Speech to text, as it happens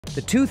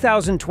The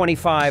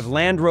 2025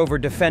 Land Rover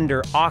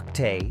Defender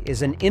Octa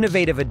is an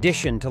innovative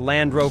addition to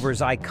Land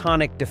Rover's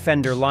iconic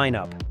Defender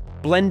lineup,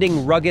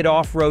 blending rugged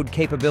off-road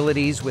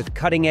capabilities with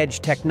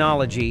cutting-edge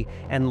technology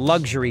and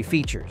luxury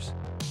features.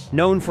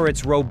 Known for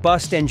its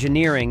robust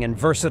engineering and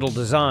versatile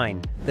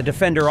design, the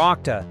Defender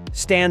Octa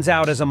stands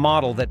out as a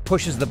model that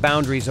pushes the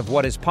boundaries of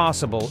what is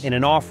possible in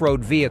an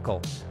off-road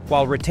vehicle,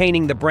 while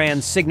retaining the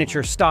brand's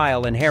signature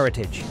style and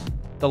heritage.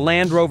 The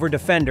Land Rover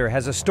Defender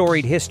has a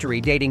storied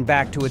history dating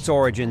back to its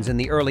origins in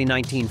the early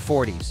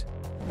 1940s.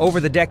 Over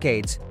the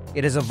decades,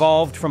 it has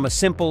evolved from a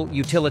simple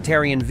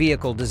utilitarian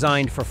vehicle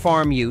designed for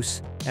farm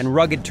use and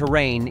rugged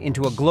terrain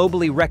into a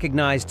globally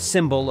recognized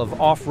symbol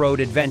of off-road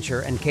adventure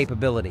and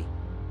capability.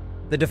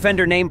 The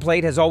Defender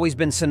nameplate has always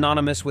been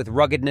synonymous with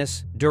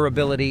ruggedness,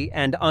 durability,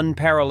 and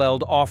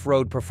unparalleled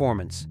off-road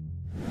performance.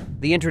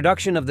 The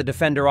introduction of the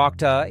Defender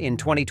Octa in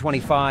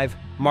 2025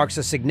 marks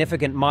a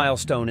significant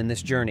milestone in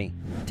this journey,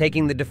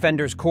 taking the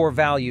Defender's core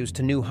values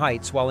to new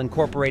heights while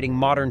incorporating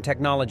modern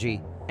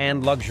technology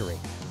and luxury.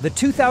 The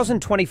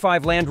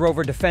 2025 Land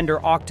Rover Defender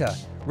Octa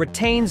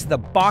retains the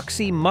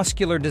boxy,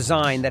 muscular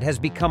design that has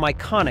become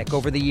iconic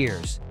over the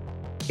years.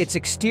 Its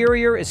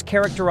exterior is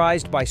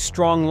characterized by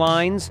strong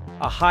lines,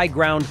 a high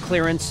ground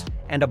clearance,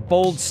 and a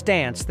bold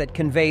stance that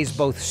conveys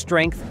both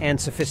strength and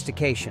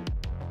sophistication.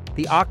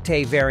 The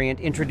Octa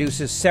variant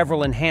introduces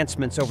several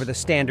enhancements over the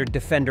standard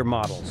Defender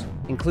models,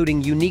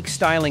 including unique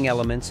styling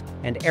elements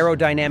and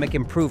aerodynamic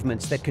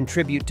improvements that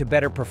contribute to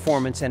better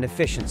performance and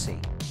efficiency.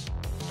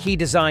 Key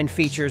design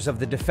features of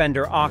the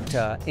Defender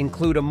Octa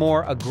include a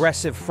more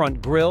aggressive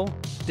front grille,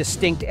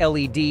 distinct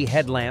LED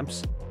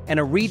headlamps, and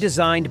a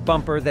redesigned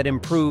bumper that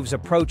improves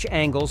approach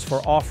angles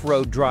for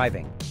off-road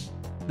driving.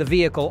 The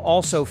vehicle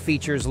also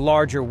features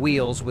larger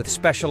wheels with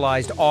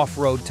specialized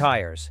off-road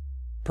tires,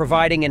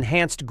 providing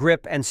enhanced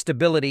grip and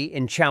stability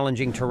in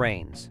challenging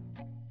terrains.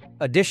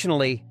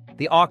 Additionally,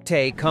 the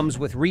Octa comes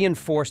with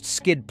reinforced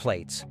skid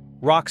plates,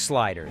 rock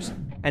sliders,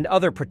 and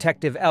other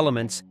protective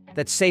elements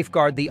that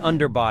safeguard the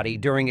underbody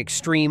during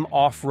extreme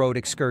off-road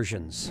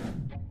excursions.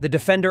 The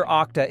Defender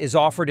Octa is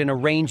offered in a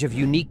range of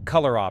unique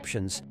color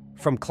options,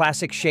 from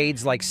classic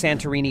shades like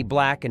Santorini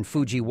Black and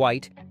Fuji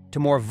White to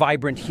more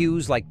vibrant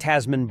hues like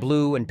Tasman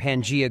Blue and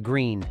Pangea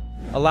Green,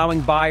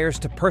 allowing buyers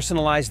to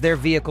personalize their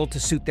vehicle to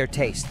suit their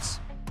tastes.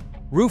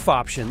 Roof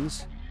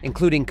options,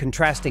 including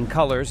contrasting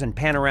colors and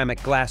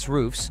panoramic glass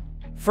roofs,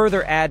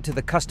 further add to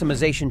the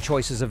customization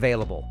choices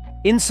available.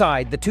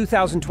 Inside, the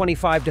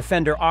 2025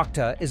 Defender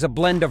Octa is a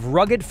blend of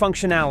rugged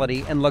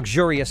functionality and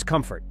luxurious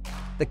comfort.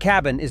 The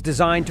cabin is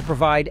designed to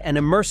provide an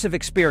immersive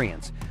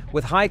experience,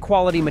 with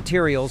high-quality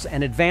materials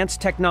and advanced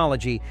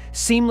technology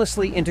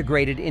seamlessly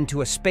integrated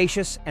into a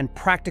spacious and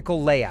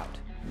practical layout.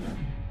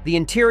 The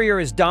interior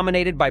is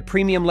dominated by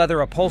premium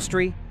leather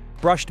upholstery,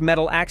 brushed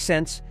metal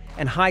accents,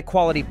 and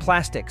high-quality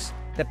plastics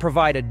that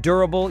provide a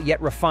durable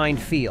yet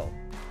refined feel.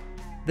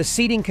 The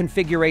seating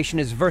configuration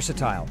is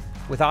versatile,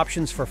 with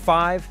options for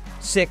 5,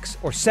 6,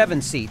 or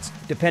 7 seats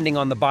depending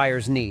on the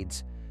buyer's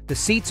needs. The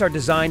seats are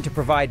designed to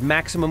provide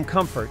maximum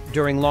comfort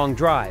during long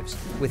drives,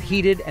 with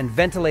heated and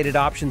ventilated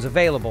options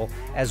available,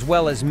 as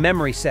well as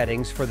memory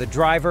settings for the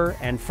driver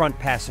and front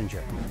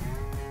passenger.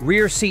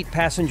 Rear seat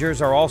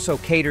passengers are also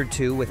catered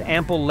to with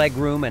ample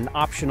legroom and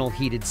optional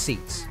heated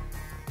seats.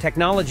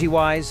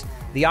 Technology-wise,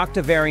 the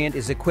Octa variant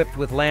is equipped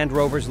with Land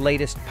Rover's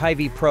latest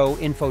Pivi Pro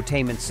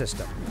infotainment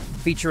system,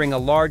 featuring a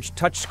large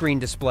touchscreen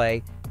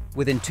display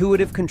with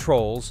intuitive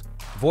controls,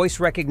 voice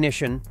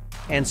recognition,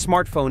 and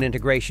smartphone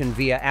integration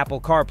via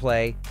Apple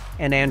CarPlay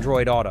and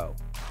Android Auto.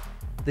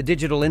 The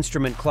digital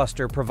instrument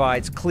cluster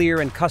provides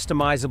clear and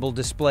customizable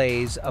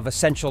displays of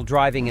essential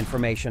driving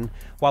information,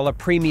 while a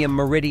premium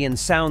Meridian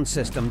sound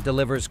system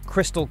delivers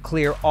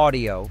crystal-clear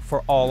audio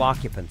for all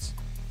occupants.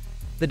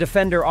 The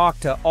Defender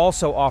Octa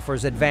also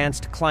offers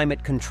advanced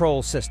climate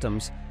control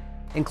systems,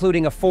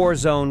 including a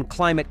 4-zone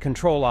climate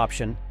control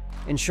option,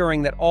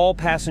 ensuring that all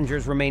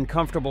passengers remain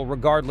comfortable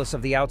regardless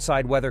of the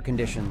outside weather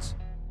conditions.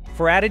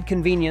 For added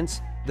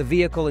convenience, the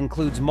vehicle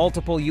includes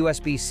multiple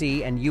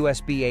USB-C and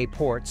USB-A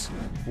ports,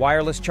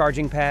 wireless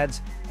charging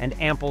pads, and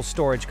ample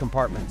storage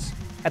compartments.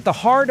 At the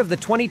heart of the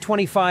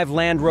 2025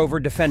 Land Rover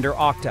Defender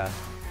Octa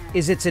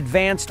is its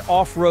advanced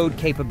off-road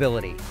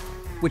capability,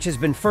 which has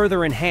been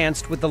further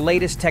enhanced with the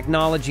latest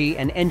technology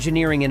and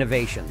engineering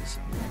innovations.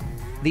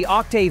 The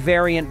Octa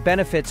variant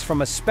benefits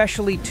from a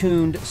specially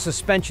tuned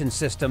suspension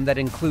system that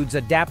includes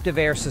adaptive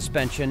air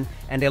suspension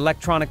and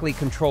electronically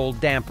controlled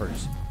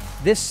dampers.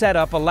 This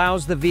setup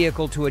allows the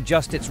vehicle to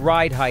adjust its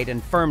ride height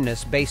and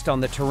firmness based on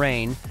the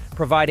terrain,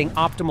 providing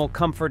optimal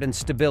comfort and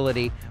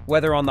stability,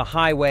 whether on the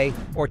highway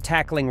or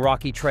tackling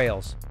rocky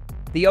trails.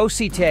 The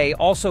Octa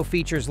also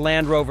features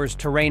Land Rover's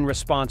Terrain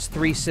Response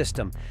 3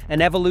 system,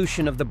 an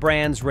evolution of the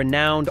brand's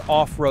renowned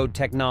off-road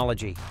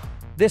technology.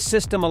 This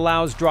system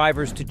allows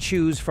drivers to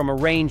choose from a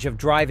range of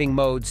driving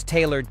modes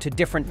tailored to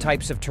different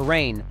types of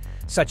terrain,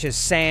 such as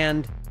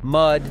sand,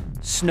 mud,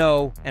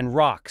 snow, and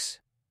rocks.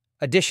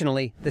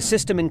 Additionally, the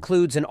system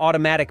includes an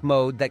automatic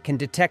mode that can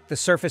detect the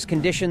surface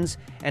conditions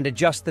and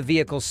adjust the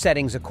vehicle's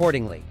settings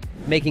accordingly,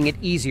 making it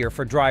easier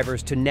for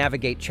drivers to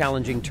navigate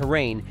challenging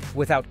terrain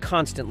without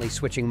constantly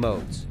switching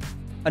modes.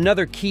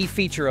 Another key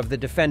feature of the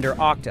Defender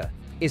Octa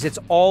is its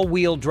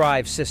all-wheel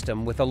drive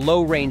system with a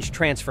low-range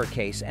transfer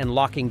case and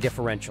locking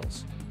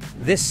differentials.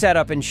 This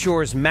setup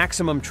ensures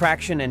maximum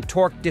traction and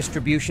torque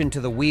distribution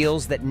to the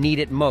wheels that need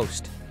it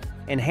most,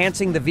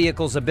 enhancing the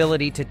vehicle's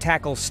ability to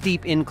tackle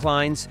steep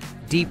inclines,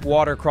 deep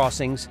water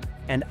crossings,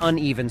 and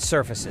uneven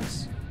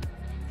surfaces.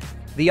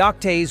 The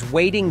Octa's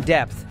wading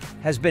depth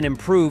has been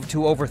improved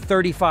to over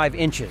 35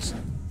 inches,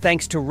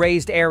 thanks to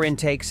raised air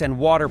intakes and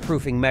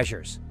waterproofing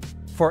measures.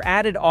 For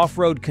added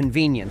off-road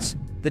convenience,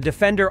 the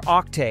Defender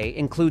Octa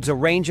includes a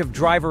range of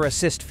driver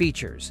assist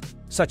features,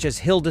 such as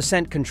hill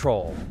descent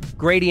control,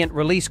 gradient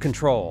release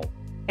control,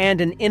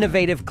 and an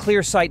innovative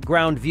clear-sight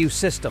ground view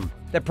system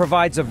that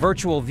provides a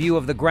virtual view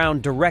of the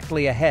ground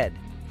directly ahead,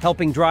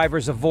 helping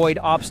drivers avoid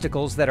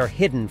obstacles that are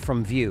hidden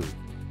from view.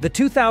 The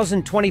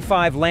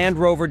 2025 Land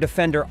Rover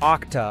Defender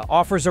Octa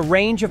offers a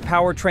range of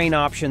powertrain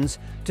options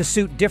to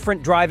suit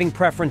different driving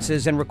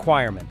preferences and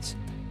requirements.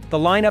 The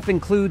lineup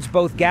includes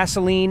both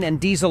gasoline and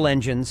diesel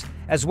engines,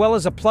 as well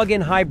as a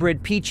plug-in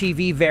hybrid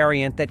PHEV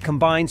variant that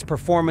combines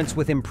performance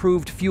with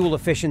improved fuel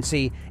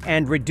efficiency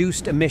and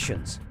reduced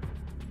emissions.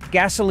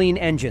 Gasoline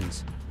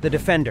engines. The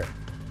Defender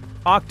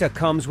Octa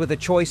comes with a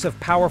choice of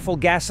powerful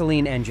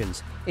gasoline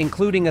engines,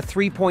 including a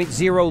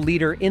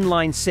 3.0-liter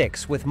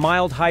inline-six with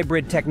mild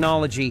hybrid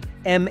technology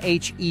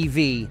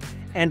 (MHEV)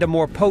 and a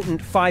more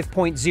potent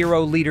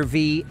 5.0-liter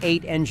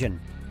V8 engine.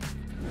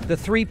 The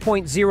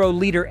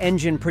 3.0-liter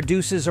engine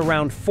produces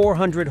around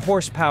 400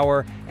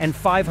 horsepower and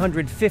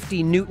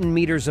 550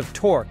 newton-meters of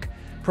torque,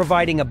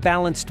 providing a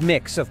balanced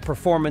mix of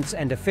performance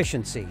and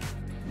efficiency.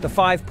 The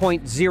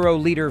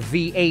 5.0-liter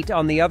V8,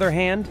 on the other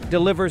hand,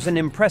 delivers an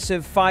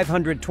impressive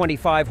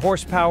 525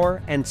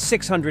 horsepower and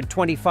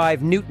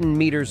 625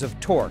 newton-meters of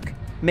torque,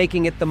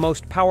 making it the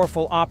most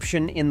powerful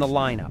option in the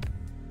lineup.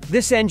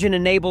 This engine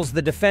enables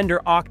the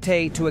Defender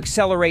Octa to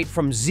accelerate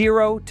from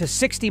 0 to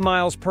 60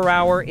 miles per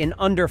hour in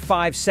under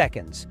 5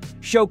 seconds,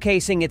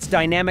 showcasing its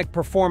dynamic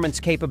performance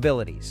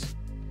capabilities.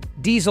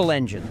 Diesel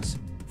engines.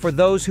 For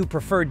those who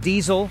prefer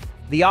diesel,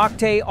 the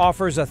Octa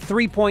offers a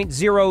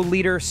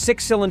 3.0-liter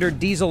 6-cylinder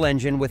diesel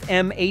engine with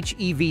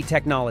MHEV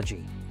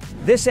technology.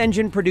 This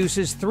engine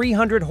produces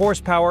 300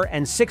 horsepower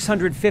and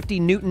 650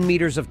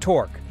 newton-meters of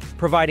torque,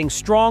 providing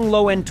strong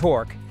low-end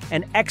torque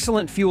and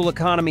excellent fuel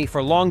economy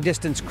for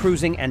long-distance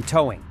cruising and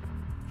towing.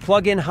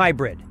 Plug-in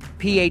hybrid,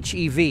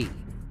 PHEV.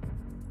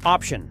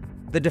 Option: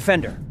 the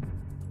Defender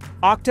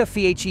Octa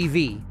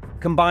PHEV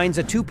combines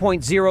a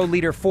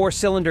 2.0-liter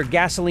 4-cylinder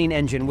gasoline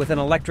engine with an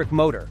electric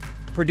motor,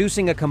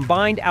 producing a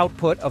combined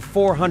output of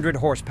 400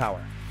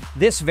 horsepower.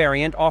 This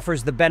variant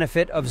offers the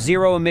benefit of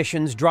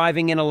zero-emissions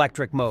driving in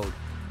electric mode,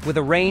 with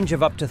a range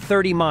of up to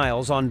 30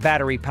 miles on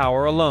battery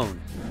power alone.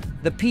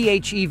 The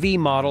PHEV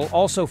model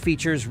also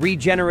features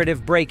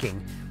regenerative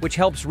braking, which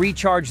helps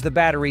recharge the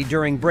battery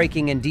during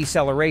braking and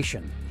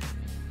deceleration.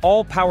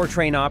 All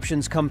powertrain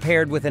options come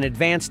paired with an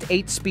advanced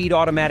 8-speed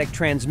automatic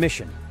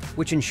transmission,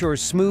 which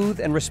ensures smooth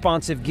and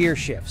responsive gear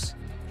shifts.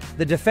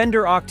 The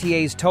Defender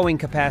Octa's towing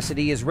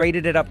capacity is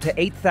rated at up to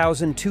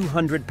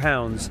 8,200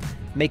 pounds,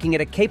 making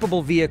it a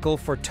capable vehicle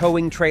for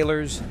towing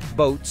trailers,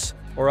 boats,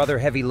 or other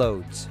heavy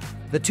loads.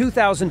 The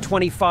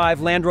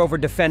 2025 Land Rover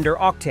Defender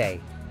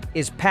Octa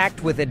is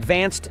packed with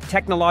advanced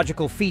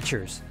technological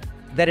features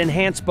that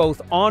enhance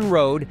both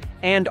on-road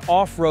and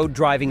off-road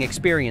driving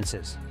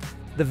experiences.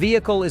 The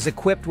vehicle is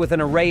equipped with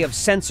an array of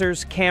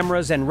sensors,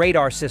 cameras, and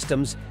radar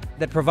systems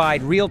that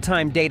provide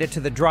real-time data to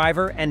the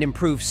driver and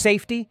improve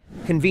safety,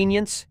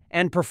 convenience,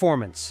 and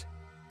performance.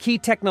 Key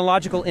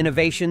technological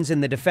innovations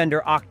in the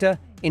Defender Octa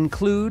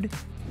include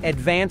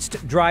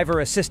advanced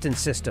driver assistance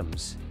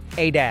systems,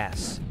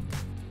 ADAS.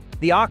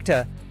 The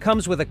Octa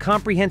comes with a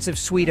comprehensive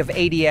suite of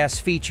ADAS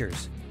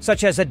features,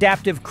 such as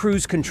adaptive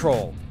cruise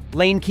control,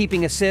 lane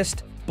keeping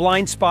assist,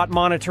 blind spot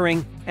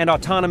monitoring, and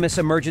autonomous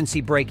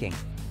emergency braking.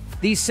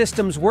 These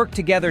systems work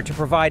together to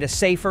provide a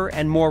safer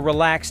and more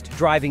relaxed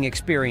driving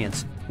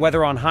experience,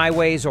 whether on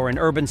highways or in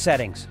urban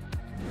settings.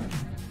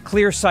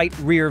 Clear sight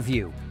rear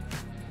view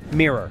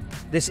mirror.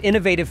 This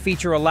innovative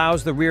feature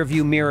allows the rear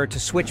view mirror to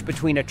switch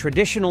between a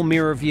traditional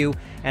mirror view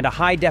and a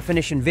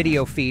high-definition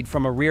video feed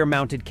from a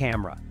rear-mounted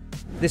camera.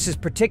 This is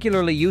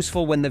particularly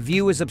useful when the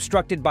view is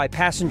obstructed by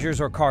passengers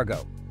or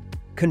cargo.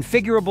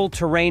 Configurable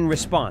terrain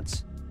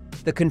response.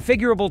 The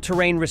configurable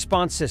terrain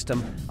response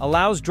system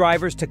allows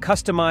drivers to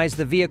customize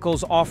the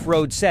vehicle's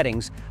off-road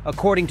settings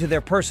according to their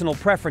personal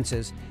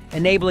preferences,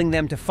 enabling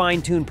them to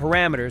fine-tune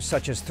parameters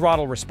such as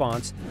throttle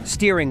response,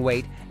 steering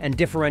weight, and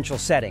differential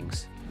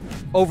settings.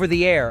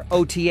 Over-the-air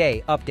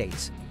 (OTA)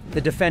 updates.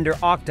 The Defender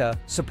Octa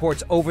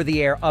supports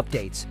over-the-air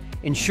updates,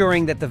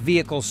 ensuring that the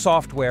vehicle's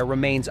software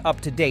remains up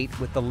to date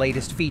with the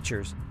latest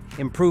features,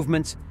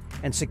 improvements,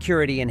 and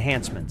security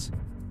enhancements.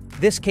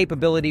 This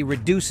capability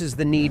reduces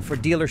the need for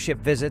dealership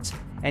visits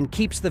and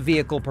keeps the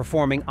vehicle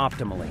performing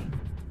optimally.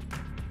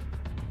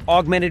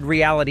 Augmented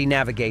reality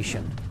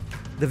navigation.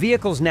 The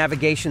vehicle's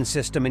navigation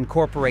system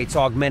incorporates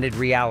augmented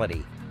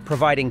reality,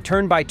 providing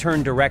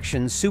turn-by-turn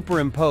directions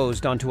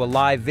superimposed onto a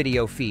live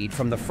video feed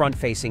from the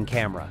front-facing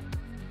camera.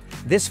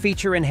 This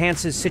feature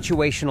enhances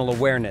situational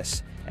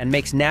awareness and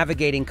makes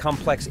navigating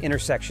complex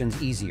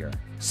intersections easier.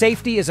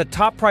 Safety is a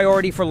top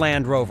priority for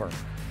Land Rover,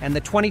 and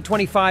the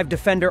 2025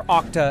 Defender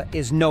Octa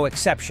is no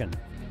exception.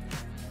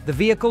 The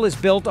vehicle is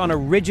built on a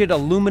rigid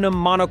aluminum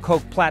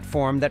monocoque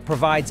platform that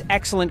provides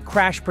excellent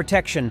crash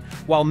protection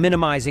while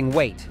minimizing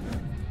weight.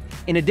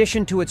 In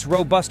addition to its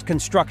robust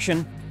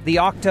construction, the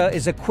Octa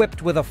is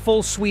equipped with a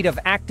full suite of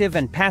active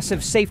and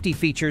passive safety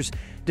features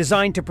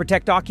designed to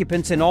protect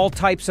occupants in all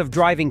types of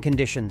driving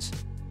conditions.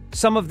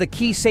 Some of the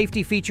key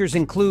safety features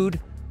include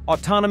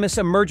autonomous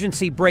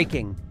emergency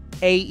braking,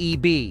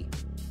 AEB.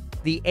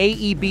 The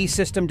AEB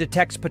system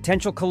detects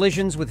potential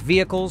collisions with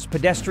vehicles,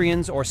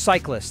 pedestrians, or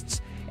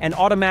cyclists, and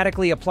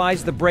automatically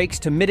applies the brakes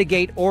to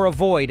mitigate or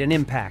avoid an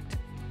impact.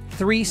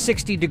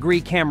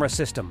 360-degree camera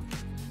system.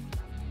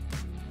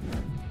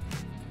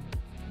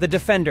 The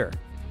Defender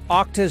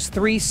Octa's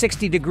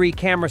 360-degree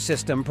camera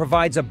system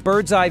provides a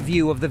bird's-eye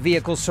view of the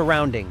vehicle's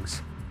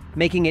surroundings,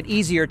 making it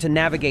easier to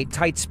navigate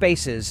tight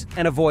spaces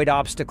and avoid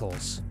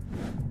obstacles.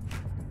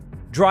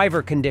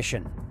 Driver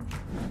condition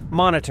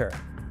monitor.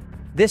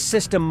 This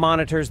system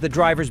monitors the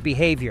driver's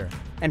behavior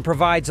and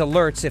provides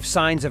alerts if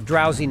signs of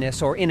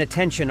drowsiness or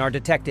inattention are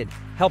detected,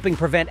 helping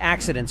prevent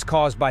accidents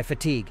caused by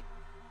fatigue.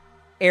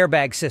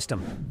 Airbag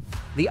system.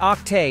 The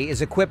Octa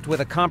is equipped with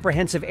a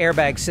comprehensive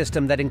airbag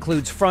system that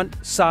includes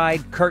front,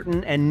 side,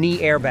 curtain, and knee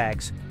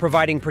airbags,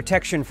 providing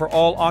protection for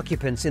all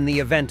occupants in the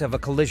event of a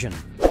collision.